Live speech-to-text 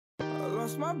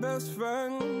lost my best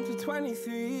friend to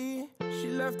 23. She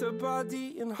left her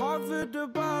body and hovered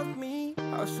above me.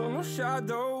 I saw no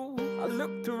shadow, I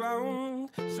looked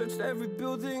around, searched every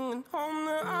building and home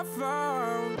that I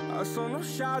found. I saw no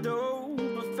shadow,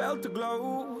 but felt a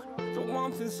glow. The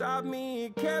warmth inside me,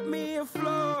 it kept me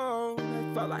afloat.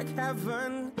 It felt like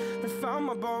heaven had found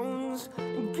my bones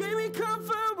and gave me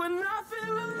comfort when I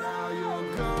feel alone. Now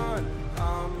you're gone,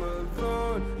 I'm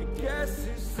alone. I guess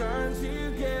it's time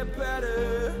to get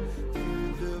better.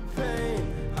 Through the pain,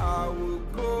 I will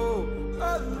go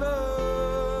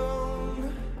alone.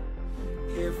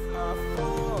 If I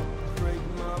fall, break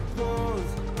my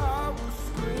bones, I will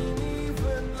scream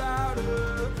even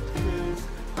louder. 'Cause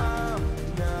I'm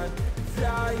not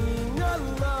dying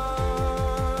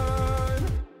alone.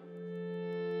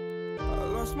 I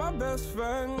lost my best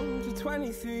friend to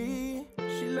 23.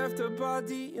 She left her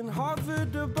body and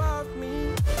hovered above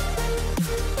me.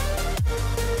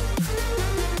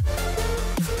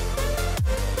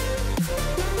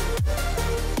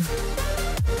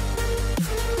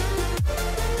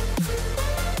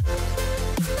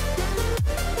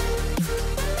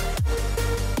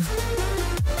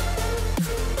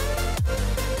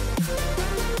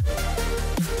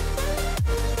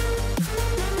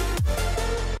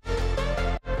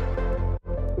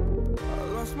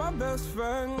 My best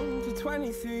friend to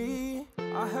 23.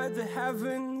 I heard the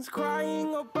heavens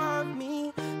crying above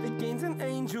me. They gained an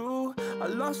angel, I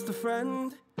lost a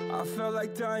friend. I felt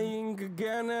like dying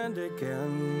again and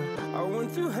again. I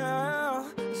went through hell,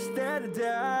 stared at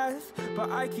death, but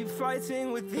I keep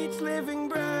fighting with each living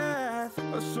breath.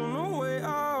 I saw no way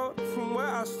out from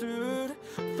where I stood.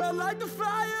 Felt like the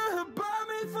fire had burned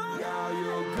me through. Now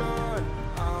you're gone,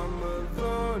 I'm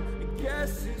alone. I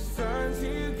guess it's time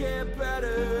to get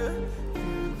better.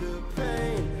 Through the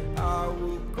pain, I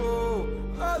will go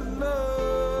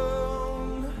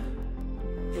alone.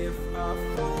 If I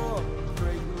fall,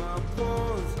 break my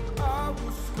bones, I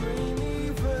will scream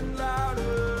even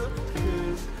louder.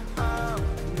 'Cause I'm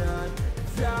not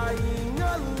dying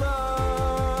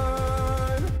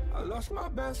alone. I lost my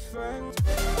best friend.